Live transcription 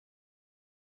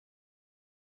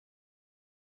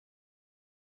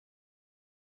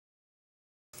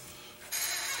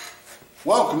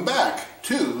Welcome back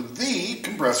to the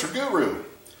Compressor Guru.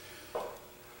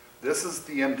 This is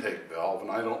the intake valve, and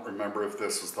I don't remember if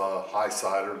this is the high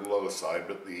side or the low side,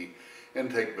 but the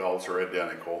intake valves are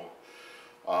identical.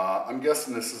 I'm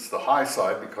guessing this is the high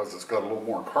side because it's got a little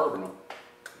more carbon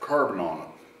on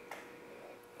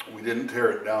it. We didn't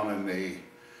tear it down in the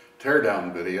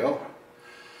teardown video,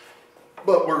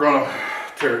 but we're going to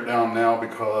tear it down now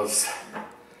because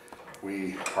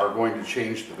we are going to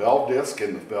change the valve disc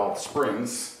and the valve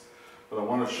springs. But I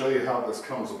want to show you how this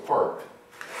comes apart.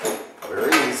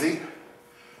 Very easy.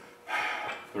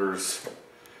 There's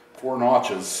 4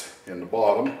 notches in the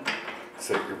bottom.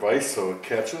 Set your vise so it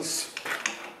catches.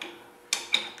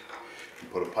 You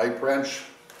put a pipe wrench,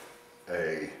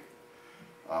 a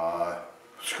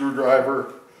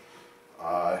screwdriver,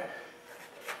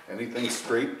 anything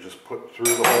straight, just put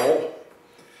through the hole,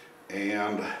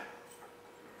 and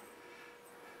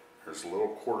there's a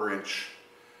little 1/4-inch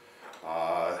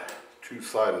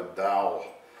two-sided dowel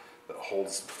that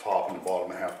holds the top and the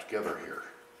bottom half together here.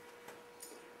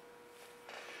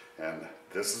 And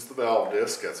this is the valve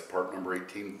disc. That's part number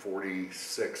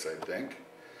 1846, I think.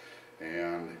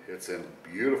 And it's in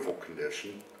beautiful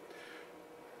condition.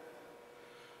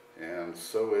 And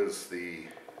so is the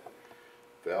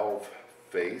valve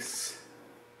face.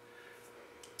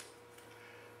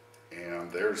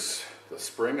 And there's the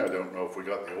spring. I don't know if we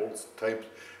got the old type.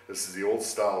 This is the old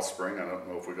style spring. I don't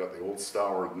know if we got the old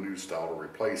style or the new style to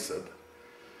replace it.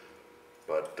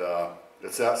 But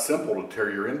it's that simple to tear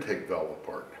your intake valve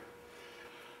apart.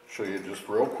 Show you just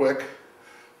real quick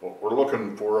what we're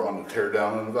looking for on the tear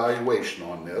down and evaluation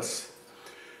on this.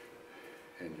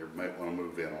 And you might want to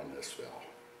move in on this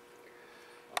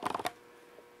valve.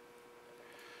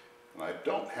 And I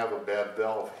don't have a bad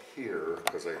valve here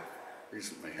because I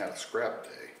recently had a scrap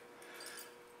day.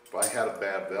 If I had a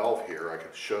bad valve here, I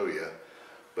could show you,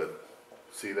 but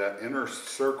see that inner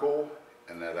circle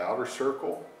and that outer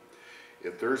circle?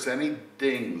 If there's any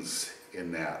dings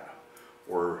in that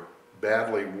or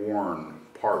badly worn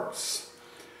parts,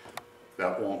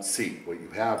 that won't seat. What you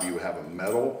have a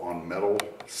metal on metal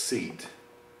seat,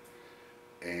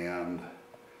 and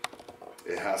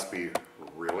it has to be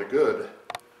really good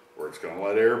or it's going to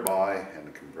let air by and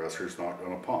the compressor's not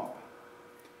going to pump.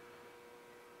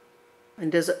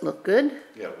 And does it look good?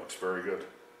 Yeah, it looks very good.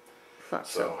 Thought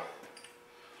so.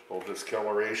 A little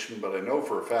discoloration, but I know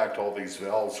for a fact all these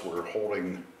valves were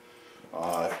holding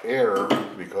air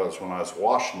because when I was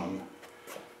washing them,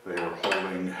 they were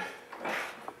holding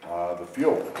the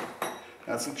fuel.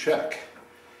 That's a check.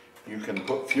 You can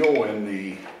put fuel in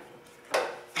the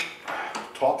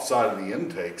top side of the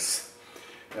intakes,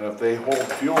 and if they hold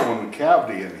fuel in the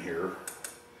cavity in here,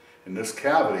 in this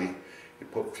cavity, you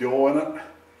put fuel in it,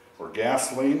 or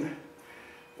gasoline,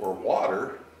 or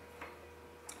water,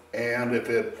 and if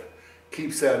it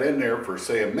keeps that in there for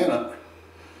say a minute,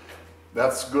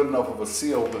 that's good enough of a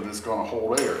seal that it's going to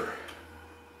hold air.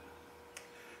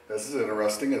 This is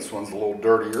interesting. This one's a little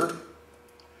dirtier,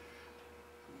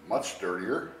 much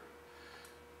dirtier,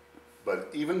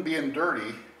 but even being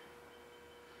dirty,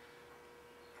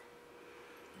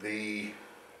 the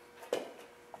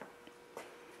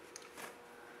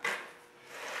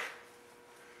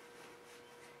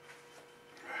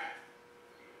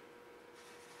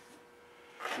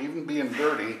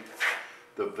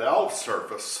valve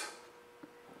surface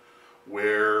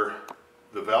where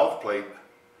the valve plate,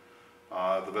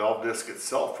 the valve disc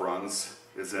itself runs,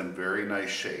 is in very nice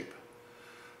shape.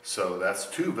 So that's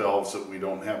 2 valves that we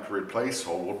don't have to replace.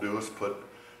 All we'll do is put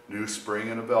new spring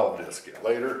and a valve disc in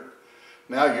later.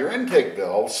 Now your intake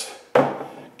valves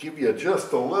give you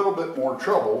just a little bit more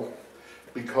trouble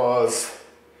because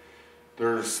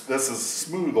this is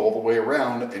smooth all the way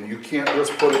around, and you can't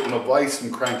just put it in a vise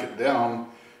and crank it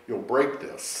down. You'll break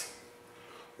this.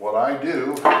 What I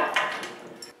do,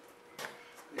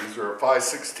 these are a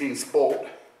 5/16 bolt,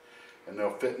 and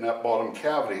they'll fit in that bottom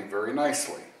cavity very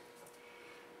nicely.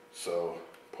 So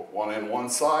put one in one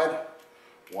side,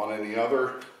 one in the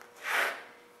other.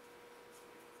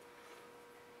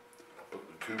 Put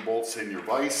the 2 bolts in your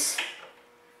vise.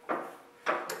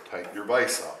 Tighten your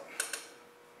vise up.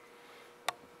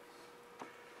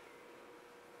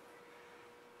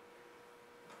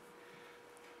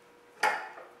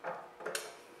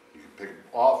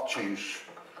 Off,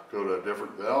 go to a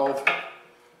different valve,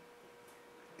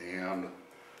 and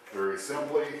very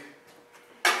simply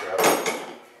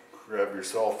grab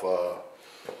yourself a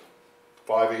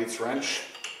 5/8 wrench.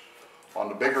 On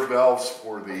the bigger valves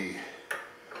for the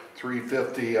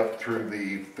 350 up through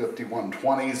the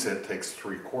 5120s, it takes a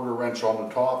 3/4 wrench on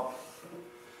the top.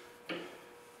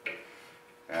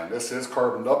 And this is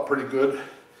carboned up pretty good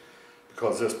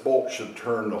because this bolt should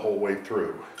turn the whole way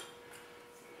through.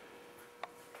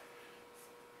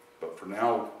 But for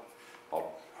now,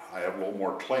 I have a little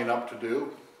more cleanup to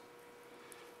do.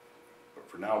 But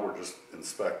for now, we're just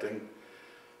inspecting.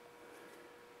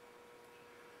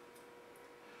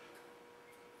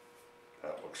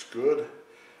 That looks good.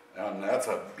 And that's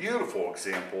a beautiful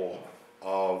example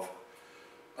of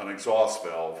an exhaust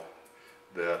valve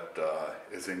that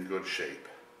is in good shape.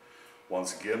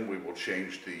 Once again, we will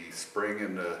change the spring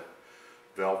and the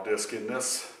valve disc in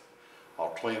this. I'll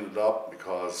clean it up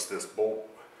because this bolt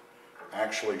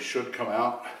actually should come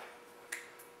out,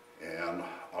 and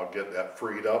I'll get that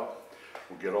freed up.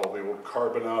 We'll get all the old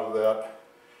carbon out of that,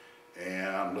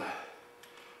 and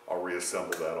I'll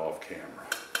reassemble that off camera.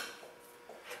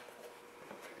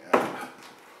 And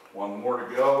one more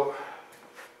to go.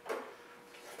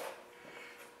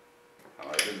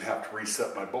 I didn't have to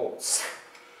reset my bolts.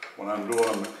 When I'm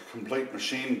doing a complete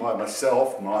machine by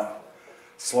myself, I'm not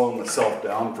slowing myself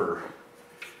down for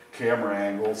camera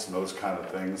angles and those kind of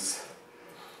things.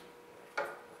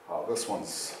 This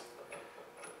one's,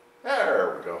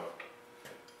 there we go.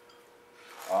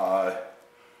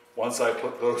 Once I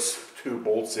put those two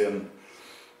bolts in,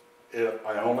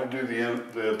 I only do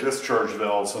the discharge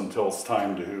valves until it's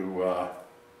time to,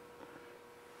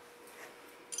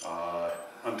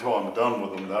 until I'm done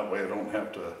with them. That way I don't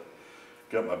have to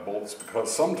get my bolts, because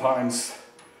sometimes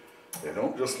they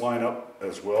don't just line up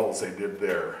as well as they did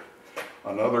there.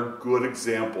 Another good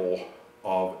example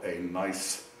of a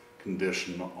nice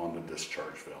condition on the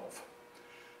discharge valve.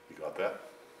 You got that?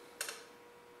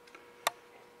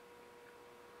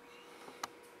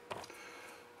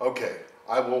 Okay,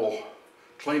 I will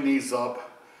clean these up.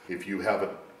 If you have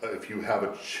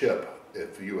a chip,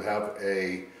 if you have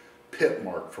a pit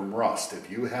mark from rust, if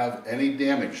you have any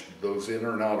damage to those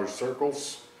inner and outer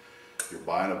circles, you're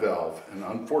buying a valve. And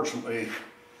unfortunately,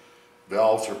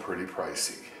 valves are pretty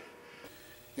pricey.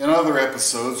 In other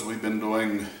episodes, we've been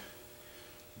doing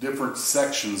different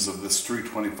sections of this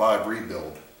 325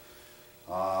 rebuild.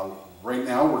 Right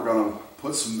now, we're going to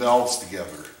put some valves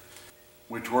together.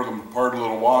 We tore them apart a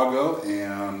little while ago,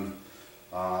 and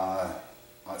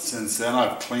since then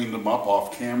I've cleaned them up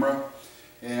off camera,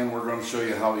 and we're going to show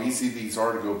you how easy these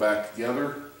are to go back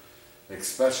together,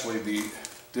 especially the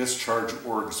discharge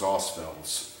or exhaust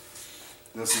valves.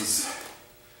 This is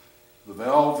the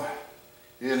valve.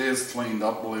 It is cleaned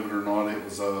up, believe it or not. It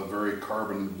was a very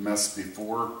carbon mess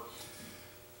before.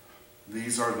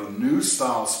 These are the new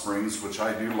style springs, which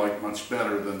I do like much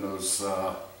better than those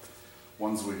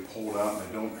ones we pulled out.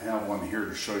 I don't have one here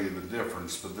to show you the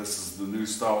difference, but this is the new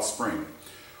style spring.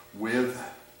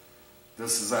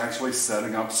 This is actually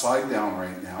setting upside down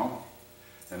right now,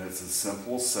 and it's as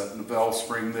simple as setting the valve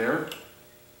spring there,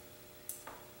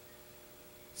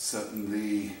 setting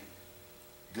the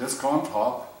disc on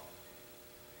top,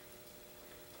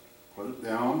 put it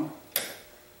down,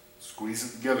 squeeze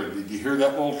it together. Did you hear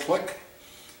that little click?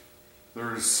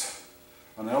 There's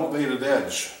an elevated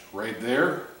edge right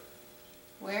there.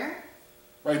 Where?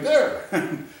 Right there.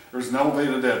 There's an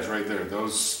elevated edge right there.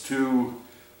 Those two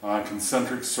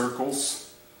concentric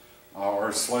circles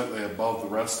are slightly above the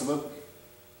rest of it.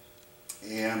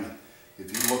 And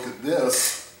if you look at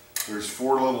this, there's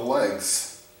 4 little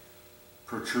legs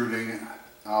protruding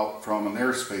out from an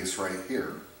airspace right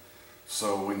here.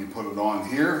 So when you put it on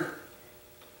here,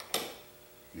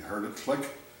 you heard it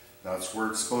click. That's where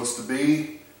it's supposed to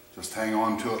be. Just hang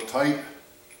on to it tight.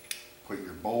 Put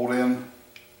your bolt in.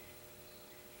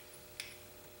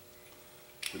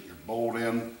 Put your bolt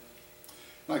in.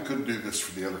 And I could do this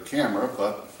for the other camera,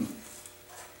 but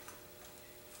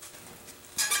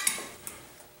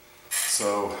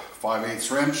so 5/8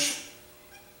 wrench.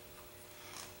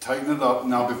 Tighten it up.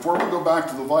 Now before we go back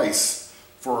to the vise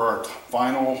for our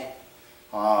final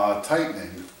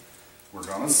tightening, we're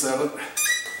going to set it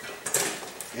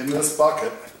in this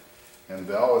bucket, and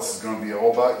Val, this is going to be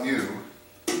all about you.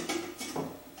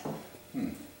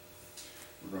 We're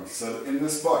going to set it in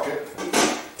this bucket.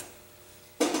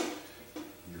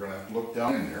 You're going to have to look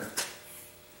down in there.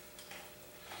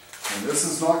 And this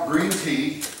is not green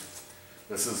tea.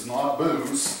 This is not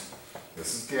booze.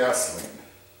 This is gasoline.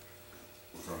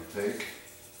 We're going to take,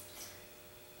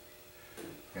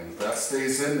 and if that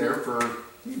stays in there for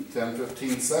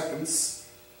 10-15 seconds,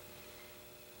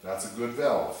 that's a good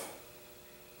valve.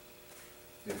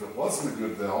 If it wasn't a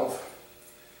good valve,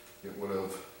 it would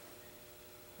have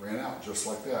ran out just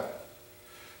like that.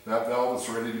 That valve is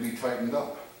ready to be tightened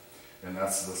up. And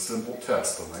that's the simple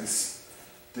test. A nice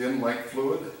thin light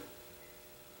fluid.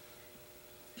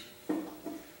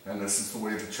 And this is the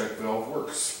way the check valve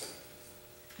works.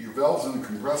 Your valves in the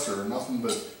compressor are nothing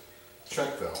but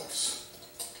check valves.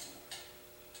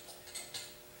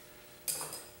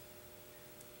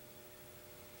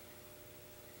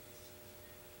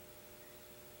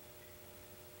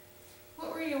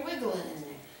 What were you wiggling in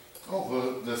there?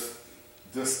 Oh,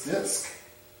 this disc.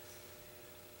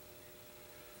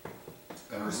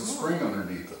 And there's a spring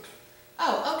underneath it.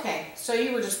 Oh, okay. So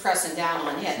you were just pressing down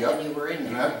on it when you were in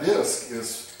there. And that disc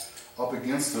is up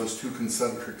against those two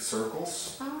concentric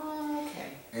circles. Oh,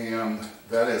 okay. And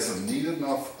that is a neat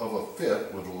enough of a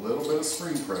fit with a little bit of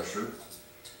spring pressure.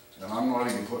 And I'm not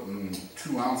even putting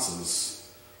 2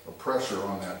 ounces of pressure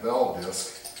on that valve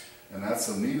disc. And that's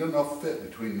a neat enough fit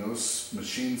between those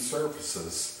machine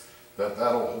surfaces that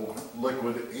that'll hold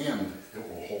liquid and it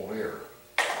will hold air.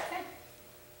 Okay.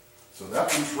 So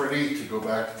that one's ready to go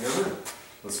back together.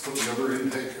 Let's put the other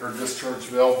intake or discharge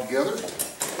valve together.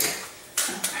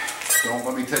 Don't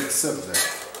let me take a sip of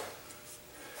that.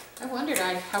 I wondered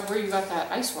where you got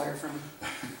that ice water from.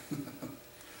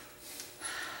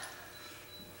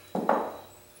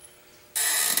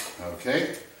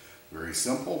 Okay, very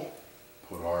simple.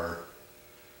 Put our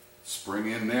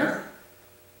spring in there.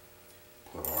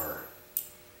 Put our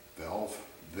valve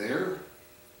there.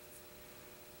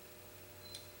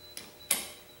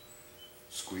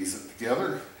 Squeeze it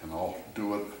together, and I'll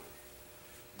do it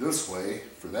this way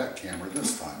for that camera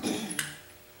this time.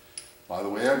 By the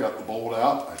way, I got the bolt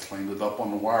out. I cleaned it up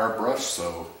on the wire brush,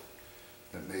 so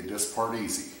it made this part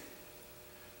easy.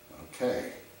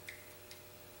 Okay.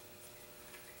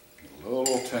 A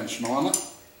little tension on it.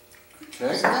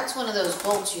 Okay. So that's one of those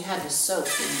bolts you had to soak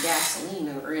in gasoline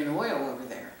or in oil over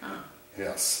there, huh?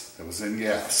 Yes, it was in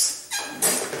gas.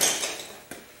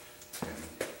 And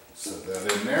set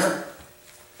that in there.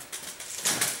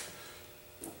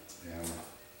 And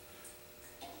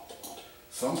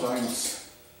sometimes,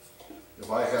 if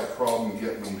I have problem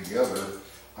getting them together,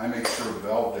 I make sure the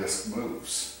valve disc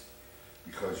moves,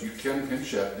 because you can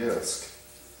pinch that disc,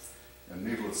 and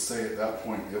needless to say, at that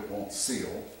point it won't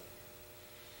seal.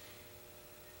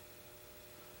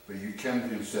 But you can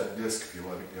pinch that disc if you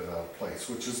let it get out of place,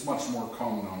 which is much more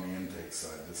common on the intake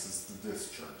side. This is the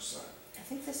discharge side. I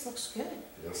think this looks good.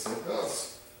 Yes, it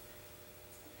does.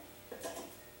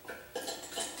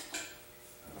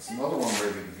 That's another one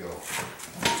ready to go.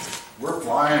 We're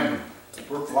flying.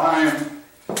 We're flying.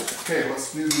 Okay,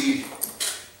 let's do the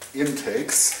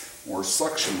intakes, or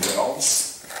suction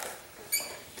valves.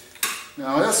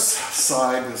 Now this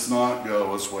side does not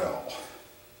go as well.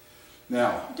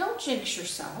 Now, Don't jinx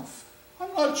yourself.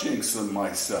 I'm not jinxing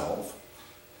myself.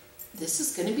 This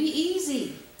is going to be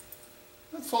easy.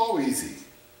 It's all easy.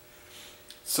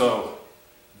 So,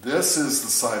 this is the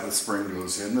side the spring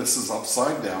goes in. This is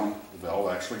upside down. The valve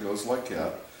actually goes like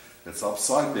that. It's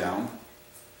upside down.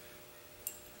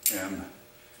 And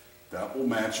that will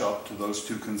match up to those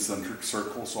two concentric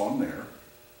circles on there.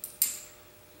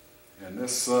 And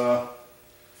this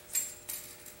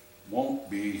won't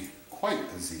be quite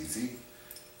as easy.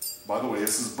 By the way,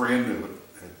 this is brand new.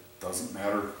 It doesn't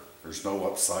matter. There's no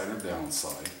upside or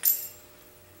downside.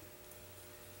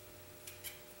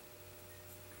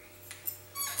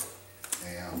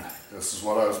 And this is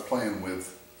what I was playing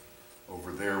with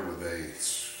over there with a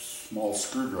small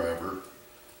screwdriver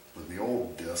with the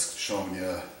old disc, showing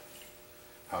you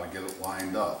how to get it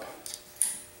lined up.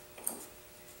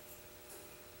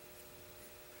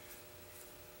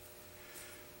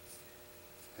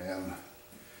 And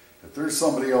if there's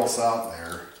somebody else out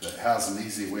there that has an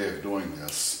easy way of doing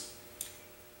this,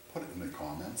 put it in the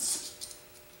comments.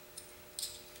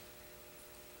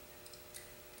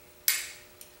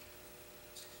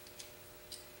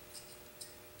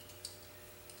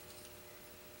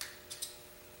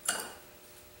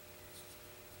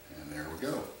 And there we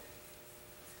go.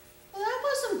 Well, that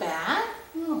wasn't bad.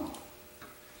 Oh.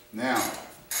 Now,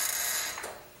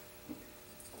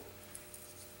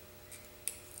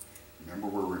 remember,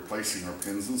 we're replacing our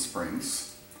pins and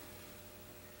springs,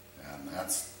 and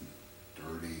that's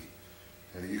dirty.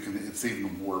 And you can, it's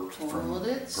even warped from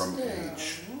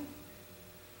age.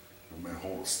 I'm gonna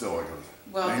hold it still. I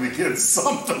gotta maybe get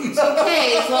something.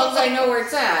 Okay, as long as I know where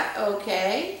it's at.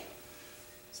 Okay.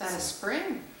 Is that a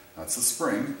spring? That's a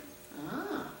spring.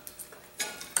 Ah.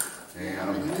 And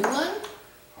a new one?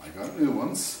 I got new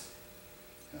ones.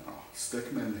 And I'll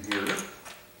stick them in here.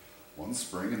 One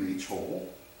spring in each hole.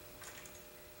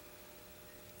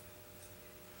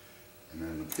 And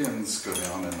then the pins go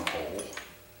down in the hole.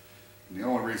 And the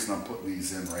only reason I'm putting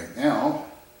these in right now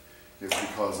is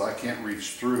because I can't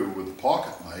reach through with the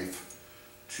pocket knife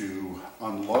to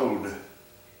unload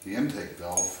the intake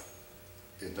valve.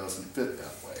 It doesn't fit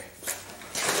that way.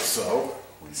 So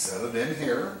we set it in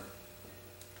here.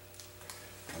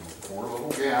 And we'll pour a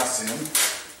little gas in.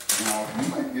 Now, you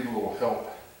might need a little help.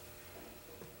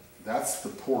 That's the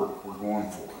port we're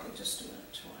going for. Just a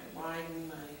minute till I widen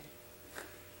my...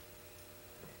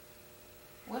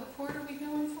 What port are we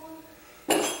going for?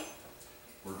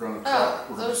 We're going to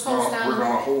we're going to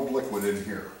hold liquid in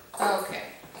here. Okay.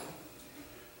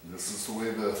 This is the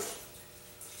way the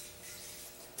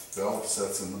valve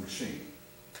sets in the machine.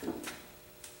 And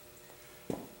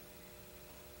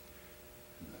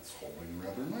that's holding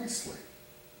rather nicely.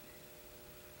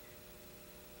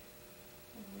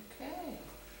 Okay.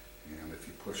 And if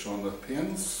you push on the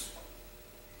pins,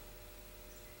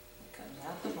 It comes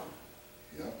out the bottom.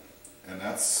 yep, and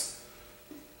that's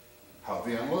how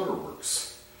the unloader works.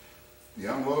 The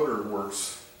unloader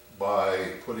works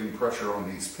by putting pressure on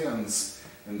these pins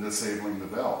and disabling the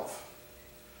valve.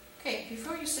 Okay,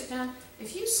 before you sit down,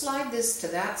 if you slide this to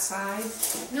that side,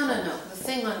 no, the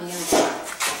thing on the inside,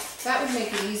 that would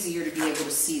make it easier to be able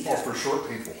to see Well, that. for short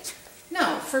people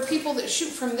No, for people that shoot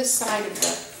from this side of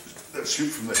the, that shoot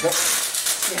from the hip,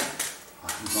 yeah.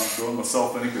 I'm not doing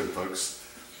myself any good, folks.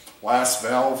 Last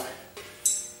valve,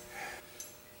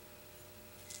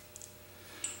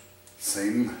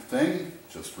 same thing,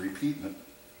 just repeating it.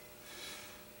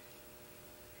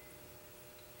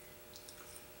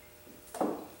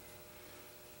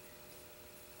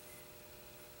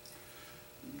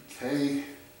 Okay,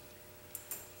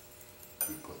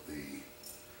 we put the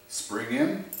spring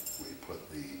in, we put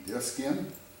the disc in,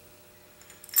 and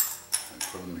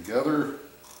put them together.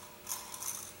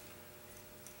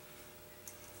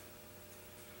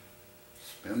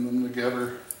 Spin them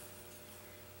together.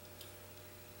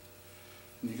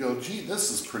 And you go, gee,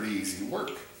 this is pretty easy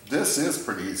work. This is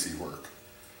pretty easy work.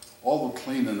 All the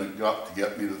cleaning it got to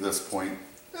get me to this point,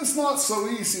 it's not so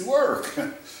easy work.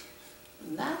 And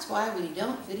that's why we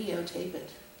don't videotape it.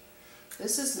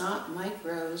 This is not Mike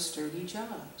Rowe's dirty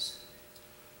jobs.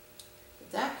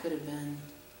 But that could have been.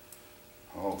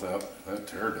 Oh, that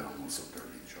teardown was a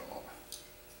dirty job.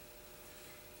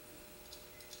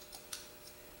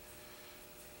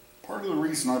 Part of the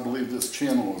reason I believe this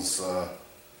channel is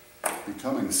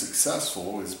becoming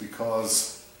successful is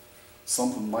because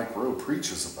something Mike Rowe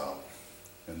preaches about.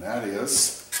 And that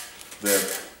is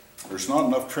that there's not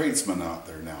enough tradesmen out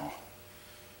there now.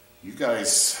 You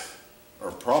guys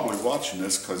are probably watching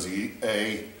this because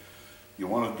A, you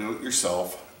want to do it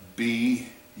yourself, B,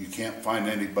 you can't find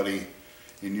anybody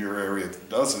in your area that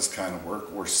does this kind of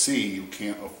work, or C, you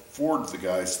can't afford the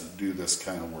guys that do this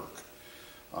kind of work.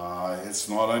 It's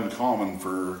not uncommon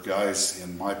for guys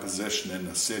in my position in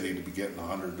the city to be getting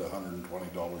 $100 to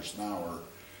 $120 an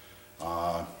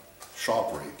hour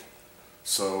shop rate.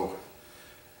 So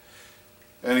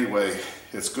anyway,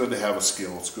 it's good to have a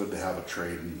skill, it's good to have a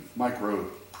trade, and Mike Rowe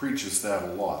preaches that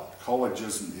a lot. College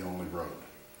isn't the only road.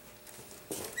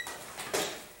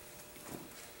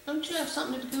 Don't you have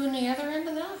something to do in the other end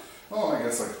of that? Well, I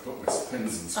guess I could put my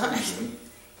pins and springs in.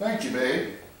 Thank you,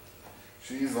 babe.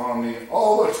 She's on me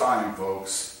all the time,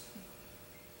 folks.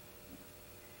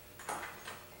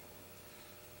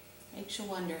 Makes you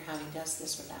wonder how he does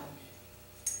this without me.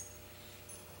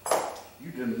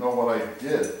 You didn't know what I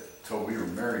did till we were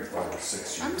married 5 or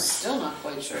 6 years. I'm still not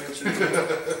quite sure what you do.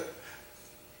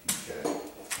 Okay.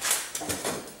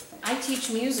 I teach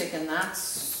music, and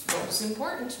that's what was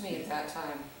important to me at that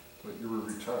time. But you were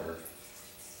retired.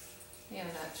 Yeah,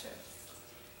 that too.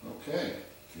 Okay.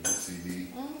 Can you see the...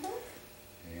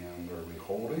 And are we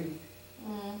holding?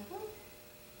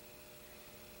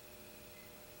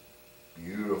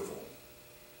 Beautiful.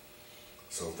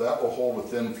 So if that will hold a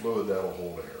thin fluid, that'll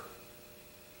hold air.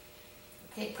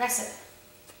 Okay, press it.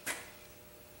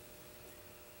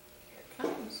 Here it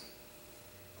comes.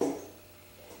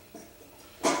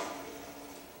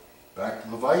 Back to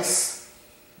the vise.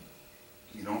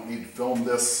 You don't need to film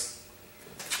this.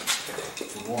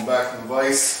 We're going back to the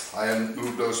vise. I haven't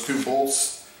moved those 2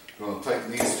 bolts. I'm going to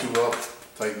tighten these 2 up,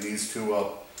 tighten these 2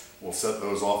 up. We'll set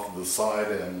those off to the side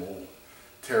and we'll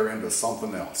tear into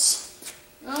something else.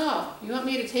 Oh, you want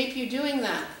me to tape you doing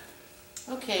that?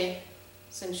 Okay,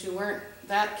 since you weren't,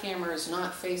 that camera is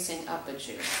not facing up at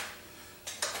you.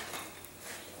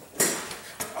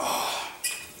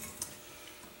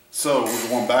 So we're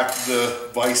going back to the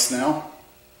vise now.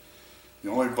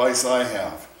 The only vise I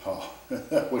have. Oh,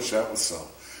 I wish that was so.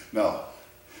 No.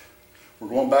 We're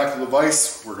going back to the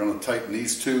vise. We're going to tighten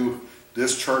these 2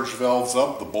 discharge valves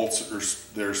up. The bolts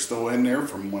they're still in there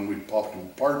from when we popped them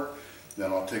apart.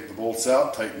 Then I'll take the bolts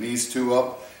out, tighten these 2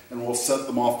 up, and we'll set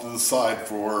them off to the side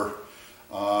for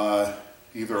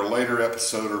either a later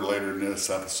episode or later in this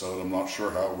episode. I'm not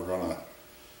sure how we're going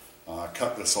to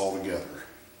cut this all together.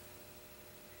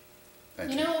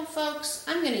 Thank You know, folks,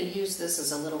 I'm going to use this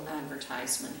as a little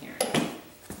advertisement here.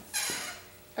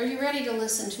 Are you ready to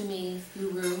listen to me,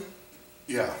 Guru?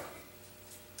 Yeah.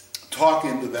 Talk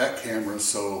into that camera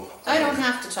so... I don't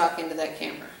have to talk into that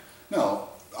camera. No,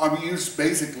 I use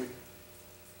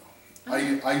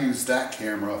that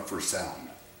camera for sound.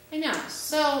 I know.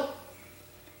 So,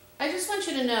 I just want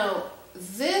you to know,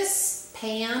 this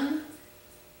pan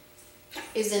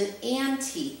is an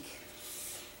antique,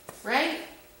 right?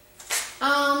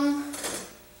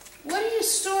 What are you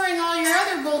storing all your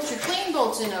other bolts, your clean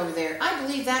bolts in over there? I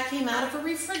believe that came out of a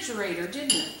refrigerator,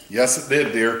 didn't it? Yes, it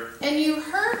did, dear. And you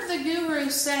heard the guru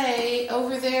say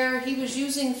over there he was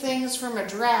using things from a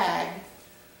drag.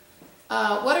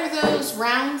 What are those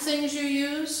round things you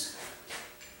use?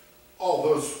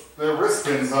 Oh, they're wrist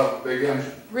pins out of a big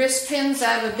engine. Wrist pins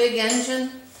out of a big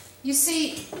engine. You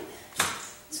see,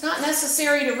 it's not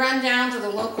necessary to run down to the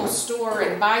local store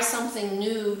and buy something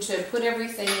new to put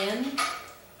everything in.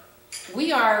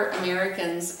 We are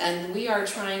Americans, and we are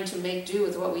trying to make do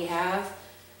with what we have.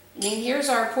 I mean, here's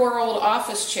our poor old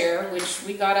office chair, which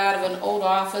we got out of an old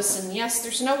office, and yes,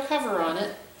 there's no cover on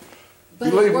it.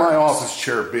 But you leave my office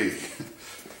chair be.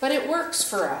 But it works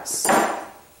for us,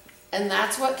 and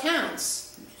that's what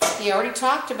counts. He already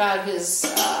talked about his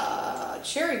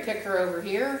cherry picker over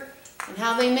here, and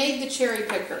how they made the cherry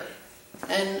picker.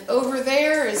 And over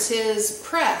there is his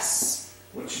press,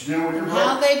 What you do with your and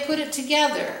how they put it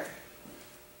together.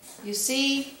 You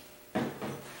see,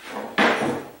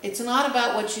 it's not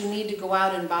about what you need to go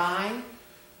out and buy.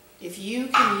 If you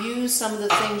can use some of the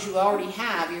things you already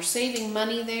have, you're saving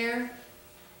money there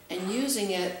and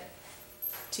using it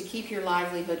to keep your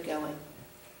livelihood going.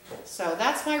 So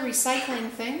that's my recycling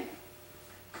thing.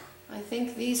 I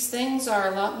think these things are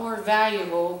a lot more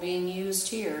valuable being used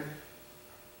here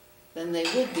than they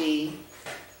would be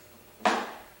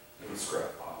in the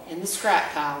scrap pile. In the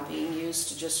scrap pile being used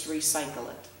to just recycle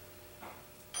it.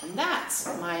 And that's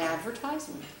my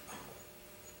advertisement.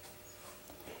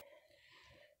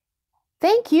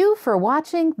 Thank you for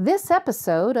watching this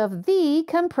episode of The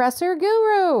Compressor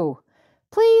Guru.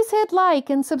 Please hit like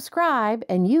and subscribe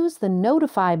and use the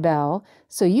notify bell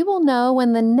so you will know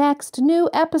when the next new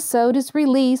episode is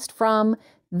released from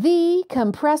The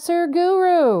Compressor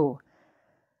Guru.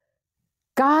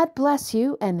 God bless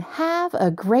you and have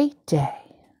a great day.